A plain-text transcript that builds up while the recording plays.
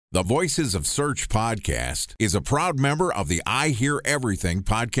The Voices of Search podcast is a proud member of the I Hear Everything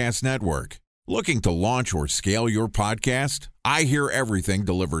podcast network. Looking to launch or scale your podcast? I Hear Everything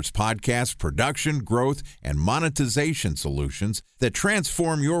delivers podcast production, growth, and monetization solutions that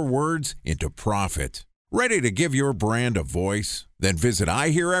transform your words into profit. Ready to give your brand a voice? Then visit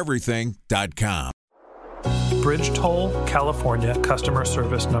iheareverything.com. Bridge toll, California, customer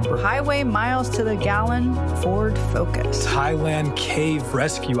service number. Highway miles to the gallon, Ford Focus. Thailand cave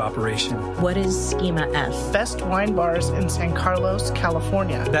rescue operation. What is Schema F? Best wine bars in San Carlos,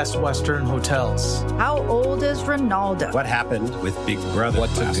 California. Best Western hotels. How old is Ronaldo? What happened with Big Brother?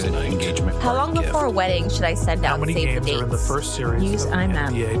 What's a good engagement? How long before a wedding should I send out How many save the games dates? are in the first series? Use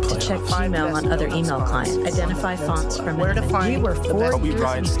IMAP to check email on other email clients. Identify fonts from Where to find We were the 4 best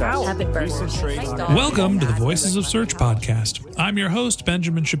years in power. Avid burgers. Welcome to the Voices of Search podcast. I'm your host,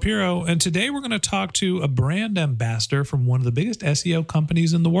 Benjamin Shapiro, and today we're going to talk to a brand ambassador from one of the biggest SEO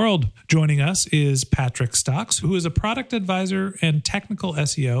companies in the world. Joining us is Patrick Stocks, who is a product advisor and technical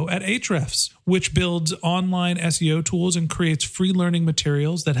SEO at Ahrefs, which builds online SEO tools and creates free learning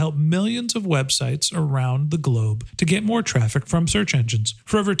materials that help millions of websites around the globe to get more traffic from search engines.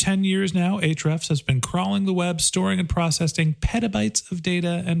 For over 10 years now, Ahrefs has been crawling the web, storing and processing petabytes of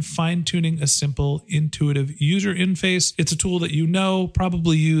data, and fine-tuning a simple, intuitive user interface. It's a tool that you know,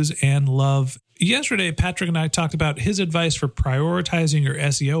 probably use, and love. Yesterday, Patrick and I talked about his advice for prioritizing your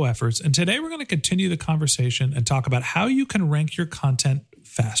SEO efforts, and today we're going to continue the conversation and talk about how you can rank your content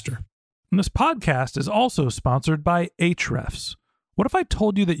faster. And this podcast is also sponsored by Ahrefs. What if I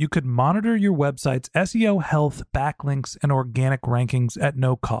told you that you could monitor your website's SEO health, backlinks, and organic rankings at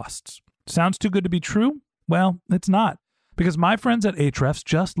no costs? Sounds too good to be true? Well, it's not, because my friends at Ahrefs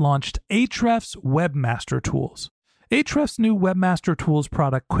just launched Ahrefs Webmaster Tools. Ahrefs' new Webmaster Tools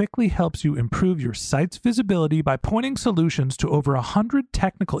product quickly helps you improve your site's visibility by pointing solutions to over 100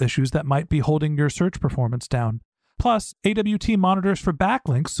 technical issues that might be holding your search performance down. Plus, AWT monitors for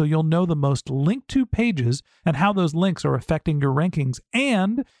backlinks so you'll know the most linked to pages and how those links are affecting your rankings.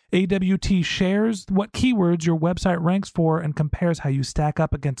 And AWT shares what keywords your website ranks for and compares how you stack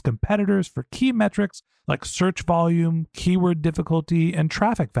up against competitors for key metrics like search volume, keyword difficulty, and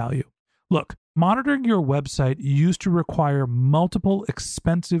traffic value. Look, monitoring your website used to require multiple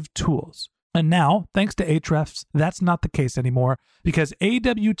expensive tools. And now, thanks to Ahrefs, that's not the case anymore, because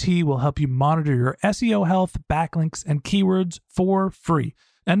AWT will help you monitor your SEO health, backlinks, and keywords for free.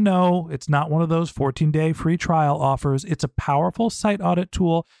 And no, it's not one of those 14-day free trial offers. It's a powerful site audit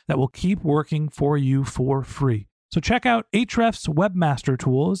tool that will keep working for you for free. So check out Ahrefs Webmaster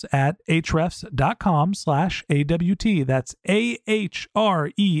Tools at ahrefs.com/AWT. That's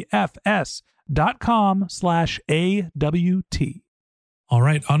ahrefs.com/AWT. All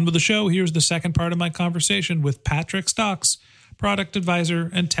right, on with the show. Here's the second part of my conversation with Patrick Stocks, product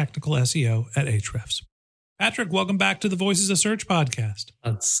advisor and technical SEO at Ahrefs. Patrick, welcome back to the Voices of Search podcast.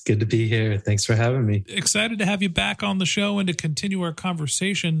 It's good to be here. Thanks for having me. Excited to have you back on the show and to continue our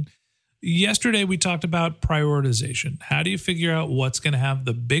conversation. Yesterday, we talked about prioritization. How do you figure out what's going to have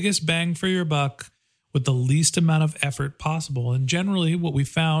the biggest bang for your buck with the least amount of effort possible? And generally, what we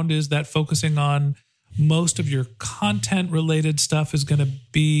found is that focusing on most of your content-related stuff is going to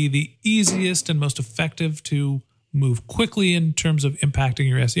be the easiest and most effective to move quickly in terms of impacting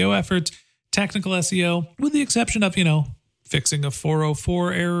your SEO efforts. Technical SEO, with the exception of, fixing a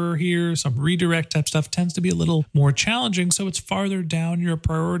 404 error here, some redirect type stuff tends to be a little more challenging. So it's farther down your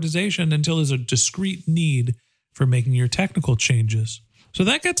prioritization until there's a discrete need for making your technical changes. So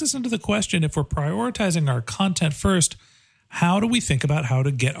that gets us into the question, if we're prioritizing our content first, how do we think about how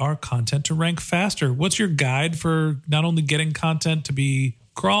to get our content to rank faster? What's your guide for not only getting content to be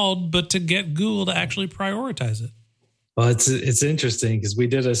crawled, but to get Google to actually prioritize it? Well, it's interesting because we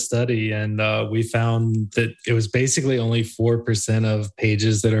did a study and we found that it was basically only 4% of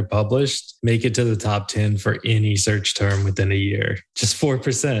pages that are published make it to the top 10 for any search term within a year. Just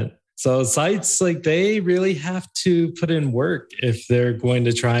 4%. So sites, they really have to put in work if they're going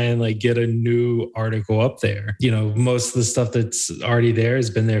to try and get a new article up there. Most of the stuff that's already there has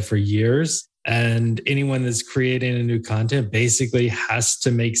been there for years. And anyone that's creating a new content basically has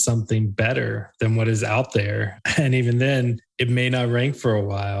to make something better than what is out there. And even then, it may not rank for a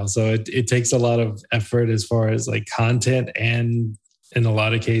while. So it takes a lot of effort as far as content and, in a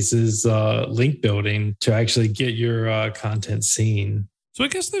lot of cases, link building to actually get your content seen. So I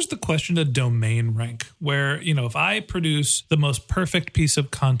guess there's the question of domain rank, where, if I produce the most perfect piece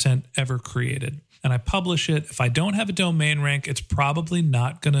of content ever created and I publish it, if I don't have a domain rank, it's probably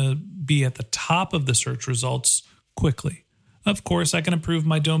not going to be at the top of the search results quickly. Of course, I can improve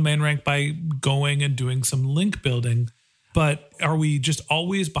my domain rank by going and doing some link building. But are we just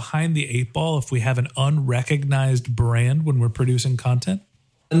always behind the eight ball if we have an unrecognized brand when we're producing content?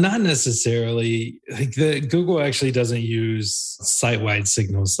 Not necessarily. Like Google actually doesn't use site-wide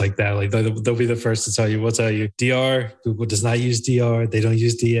signals like that. Like they'll be the first to tell you, DR. Google does not use DR. They don't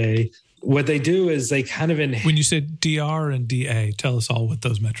use DA. What they do is they kind of When you say DR and DA, tell us all what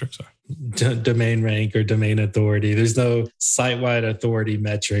those metrics are. Domain rank or domain authority. There's no site-wide authority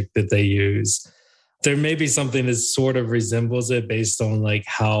metric that they use. There may be something that sort of resembles it based on like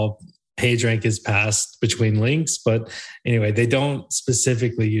how PageRank is passed between links. But anyway, they don't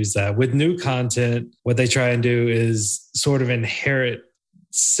specifically use that. With new content, what they try and do is sort of inherit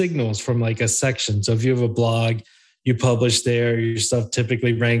signals from like a section. So if you have a blog, you publish there, your stuff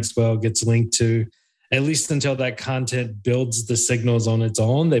typically ranks well, gets linked to, at least until that content builds the signals on its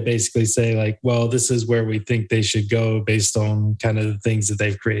own. They basically say like, well, this is where we think they should go based on kind of the things that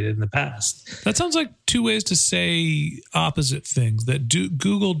they've created in the past. That sounds like two ways to say opposite things. That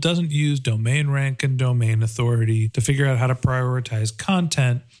Google doesn't use domain rank and domain authority to figure out how to prioritize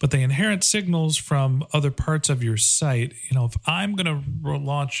content, but they inherit signals from other parts of your site. You know, if I'm going to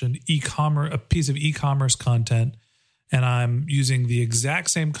launch a piece of e-commerce content, and I'm using the exact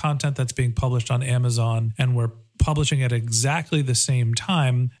same content that's being published on Amazon, and we're publishing at exactly the same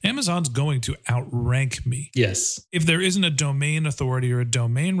time, Amazon's going to outrank me. Yes. If there isn't a domain authority or a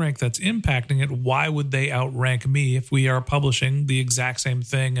domain rank that's impacting it, why would they outrank me if we are publishing the exact same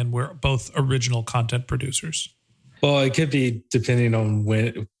thing and we're both original content producers? Well, it could be depending on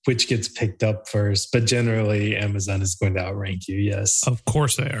which gets picked up first, but generally Amazon is going to outrank you, yes. Of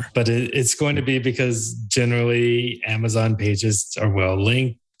course they are. But it's going to be because generally Amazon pages are well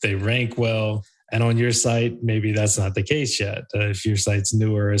linked, they rank well, and on your site, maybe that's not the case yet, if your site's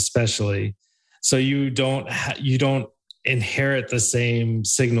newer especially. So you don't inherit the same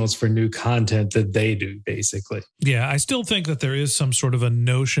signals for new content that they do, basically. Yeah, I still think that there is some sort of a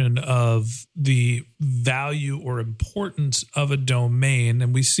notion of the value or importance of a domain.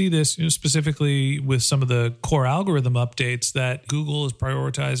 And we see this, specifically with some of the core algorithm updates, that Google is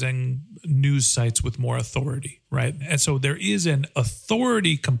prioritizing news sites with more authority, right? And so there is an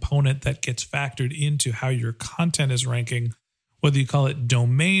authority component that gets factored into how your content is ranking. Whether you call it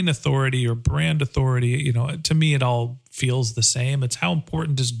domain authority or brand authority, to me, it all feels the same. It's how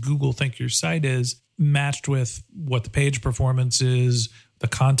important does Google think your site is matched with what the page performance is, the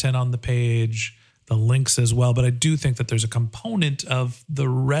content on the page, the links as well. But I do think that there's a component of the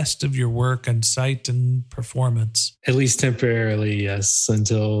rest of your work and site and performance. At least temporarily, yes,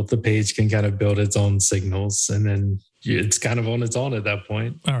 until the page can kind of build its own signals, and then it's kind of on its own at that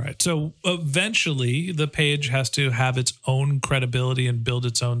point. All right. So eventually the page has to have its own credibility and build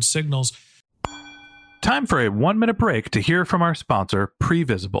its own signals. Time for a 1-minute break to hear from our sponsor,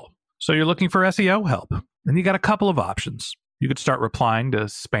 Previsible. So you're looking for SEO help, and you got a couple of options. You could start replying to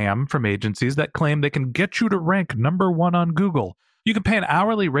spam from agencies that claim they can get you to rank number 1 on Google. You can pay an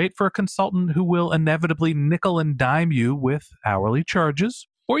hourly rate for a consultant who will inevitably nickel and dime you with hourly charges.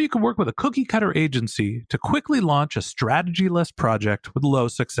 Or you can work with a cookie-cutter agency to quickly launch a strategy-less project with low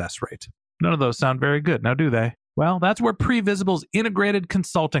success rate. None of those sound very good, now do they? Well, that's where Previsible's integrated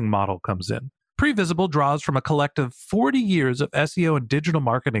consulting model comes in. Previsible draws from a collective 40 years of SEO and digital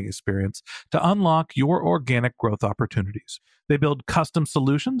marketing experience to unlock your organic growth opportunities. They build custom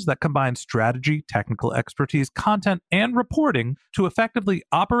solutions that combine strategy, technical expertise, content, and reporting to effectively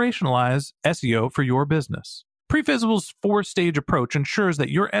operationalize SEO for your business. Previsible's 4-stage approach ensures that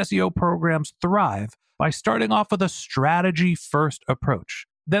your SEO programs thrive by starting off with a strategy-first approach.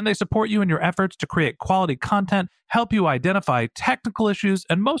 Then they support you in your efforts to create quality content, help you identify technical issues,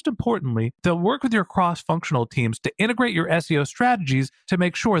 and most importantly, they'll work with your cross-functional teams to integrate your SEO strategies to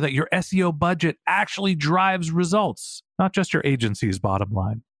make sure that your SEO budget actually drives results, not just your agency's bottom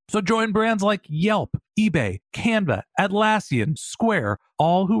line. So join brands like Yelp, eBay, Canva, Atlassian, Square,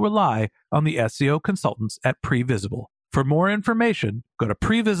 all who rely on the SEO consultants at Previsible. For more information, go to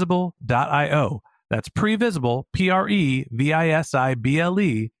previsible.io. That's Previsible,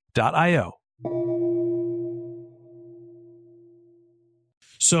 Previsible.io.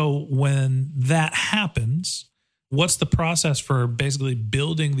 So when that happens, what's the process for basically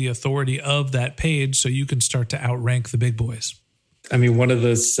building the authority of that page so you can start to outrank the big boys? I mean, one of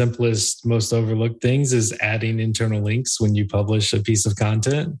the simplest, most overlooked things is adding internal links when you publish a piece of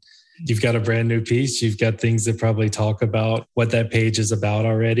content. You've got a brand new piece. You've got things that probably talk about what that page is about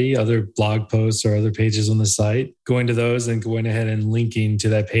already, other blog posts or other pages on the site. Going to those and going ahead and linking to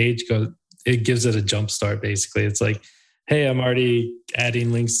that page, it gives it a jump start, basically. It's like, hey, I'm already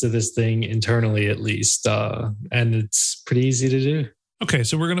adding links to this thing internally at least. And it's pretty easy to do. Okay,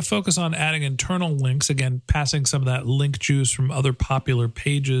 so we're going to focus on adding internal links, again, passing some of that link juice from other popular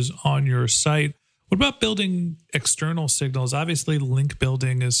pages on your site. What about building external signals? Obviously, link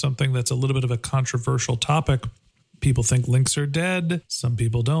building is something that's a little bit of a controversial topic. People think links are dead. Some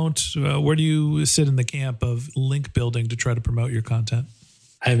people don't. Where do you sit in the camp of link building to try to promote your content?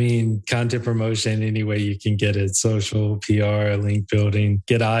 I mean, content promotion, any way you can get it, social, PR, link building,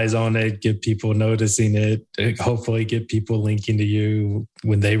 get eyes on it, get people noticing it, hopefully get people linking to you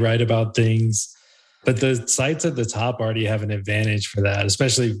when they write about things. But the sites at the top already have an advantage for that,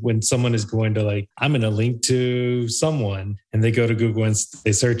 especially when someone is going to like, I'm going to link to someone and they go to Google and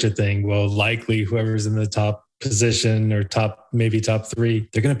they search a thing. Well, likely whoever's in the top position or maybe top 3,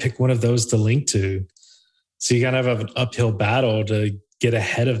 they're going to pick one of those to link to. So you kind of have an uphill battle to get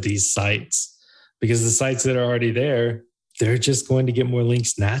ahead of these sites, because the sites that are already there, they're just going to get more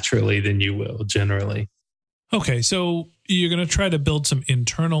links naturally than you will generally. Okay, so you're going to try to build some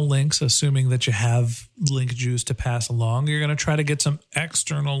internal links, assuming that you have link juice to pass along. You're going to try to get some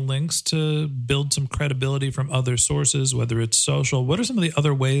external links to build some credibility from other sources, whether it's social. What are some of the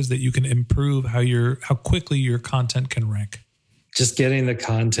other ways that you can improve how quickly your content can rank? Just getting the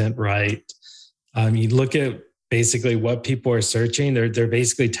content right. You look at basically what people are searching. They're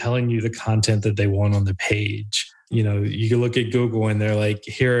basically telling you the content that they want on the page. You know, you can look at Google and they're like,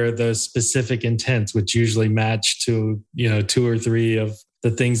 here are the specific intents, which usually match to, 2 or 3 of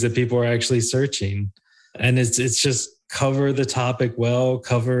the things that people are actually searching. And it's just cover the topic well,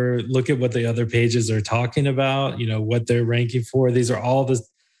 look at what the other pages are talking about, what they're ranking for. They're all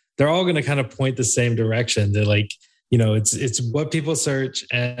going to kind of point the same direction. They're like, it's what people search,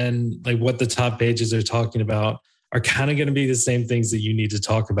 and like what the top pages are talking about are kind of going to be the same things that you need to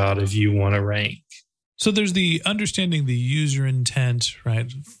talk about if you want to rank. So there's the understanding the user intent, right?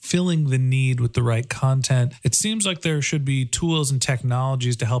 Filling the need with the right content. It seems like there should be tools and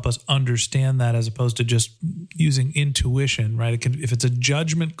technologies to help us understand that, as opposed to just using intuition, right? If it's a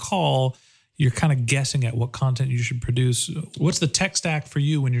judgment call, you're kind of guessing at what content you should produce. What's the tech stack for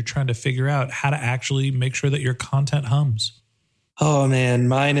you when you're trying to figure out how to actually make sure that your content hums? Oh man,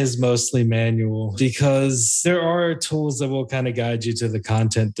 mine is mostly manual, because there are tools that will kind of guide you to the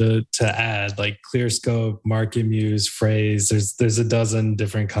content to add, like ClearScope, MarketMuse, Phrase. There's a dozen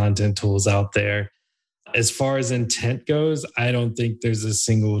different content tools out there. As far as intent goes, I don't think there's a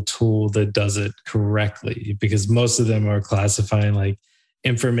single tool that does it correctly, because most of them are classifying like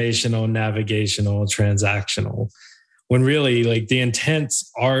informational, navigational, transactional, when really like the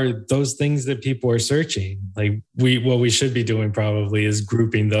intents are those things that people are searching. Like what we should be doing probably is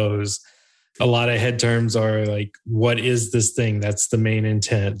grouping those. A lot of head terms are like, what is this thing? That's the main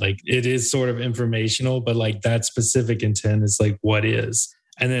intent. Like it is sort of informational, but like that specific intent is like, what is?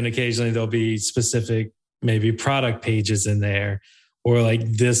 And then occasionally there'll be specific, maybe product pages in there, or like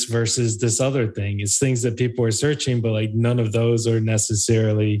this versus this other thing. It's things that people are searching, but like none of those are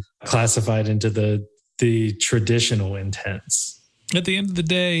necessarily classified into the traditional intents. At the end of the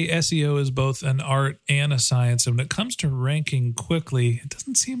day, SEO is both an art and a science. And when it comes to ranking quickly, it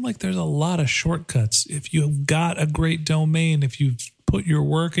doesn't seem like there's a lot of shortcuts. If you've got a great domain, if you've put your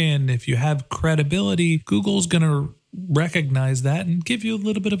work in, if you have credibility, Google's going to recognize that and give you a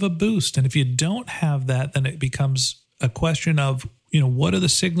little bit of a boost. And if you don't have that, then it becomes a question of, what are the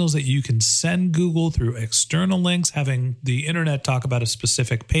signals that you can send Google through external links, having the internet talk about a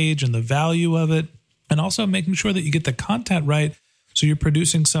specific page and the value of it, and also making sure that you get the content right so you're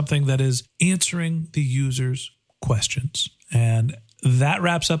producing something that is answering the user's questions. And that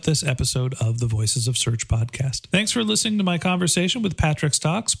wraps up this episode of the Voices of Search podcast. Thanks for listening to my conversation with Patrick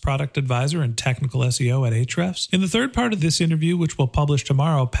Stocks, product advisor and technical SEO at Ahrefs. In the third part of this interview, which we'll publish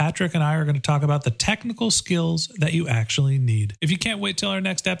tomorrow, Patrick and I are going to talk about the technical skills that you actually need. If you can't wait till our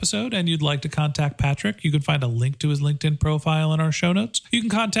next episode and you'd like to contact Patrick, you can find a link to his LinkedIn profile in our show notes. You can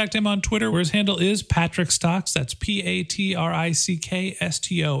contact him on Twitter, where his handle is Patrick Stocks. That's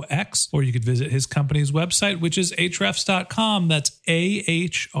PatrickStox. Or you could visit his company's website, which is ahrefs.com. That's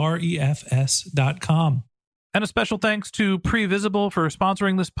ahrefs.com. And a special thanks to Previsible for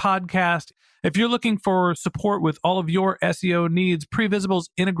sponsoring this podcast. If you're looking for support with all of your SEO needs, Previsible's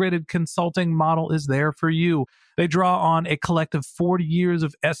integrated consulting model is there for you. They draw on a collective 40 years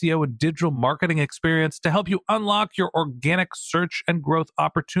of SEO and digital marketing experience to help you unlock your organic search and growth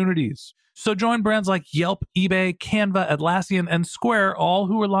opportunities. So join brands like Yelp, eBay, Canva, Atlassian, and Square, all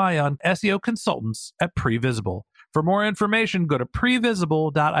who rely on SEO consultants at Previsible. For more information, go to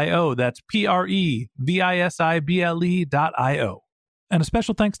previsible.io. That's previsible.io. And a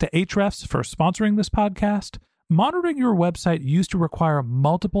special thanks to Ahrefs for sponsoring this podcast. Monitoring your website used to require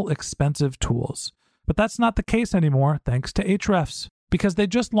multiple expensive tools, but that's not the case anymore thanks to Ahrefs. because they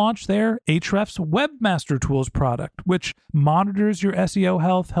just launched their Ahrefs Webmaster Tools product, which monitors your SEO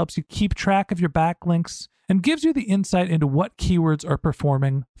health, helps you keep track of your backlinks, and gives you the insight into what keywords are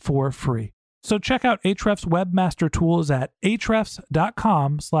performing for free. So check out Ahrefs Webmaster Tools at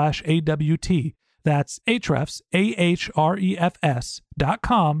ahrefs.com/AWT. That's Ahrefs,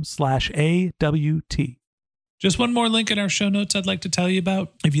 ahrefs.com/AWT. Just one more link in our show notes I'd like to tell you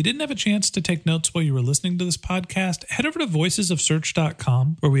about. If you didn't have a chance to take notes while you were listening to this podcast, head over to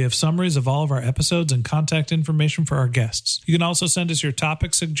voicesofsearch.com, where we have summaries of all of our episodes and contact information for our guests. You can also send us your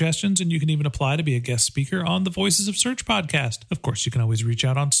topic suggestions, and you can even apply to be a guest speaker on the Voices of Search podcast. Of course, you can always reach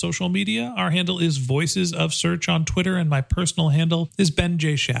out on social media. Our handle is Voices of Search on Twitter, and my personal handle is Ben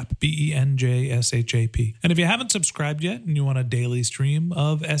J. Shap, BenJShap. And if you haven't subscribed yet and you want a daily stream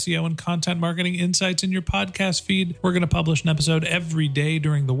of SEO and content marketing insights in your podcast feed, we're going to publish an episode every day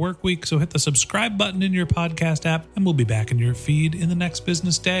during the work week, so hit the subscribe button in your podcast app and we'll be back in your feed in the next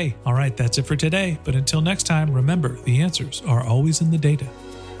business day. All right, that's it for today, but until next time, remember, the answers are always in the data.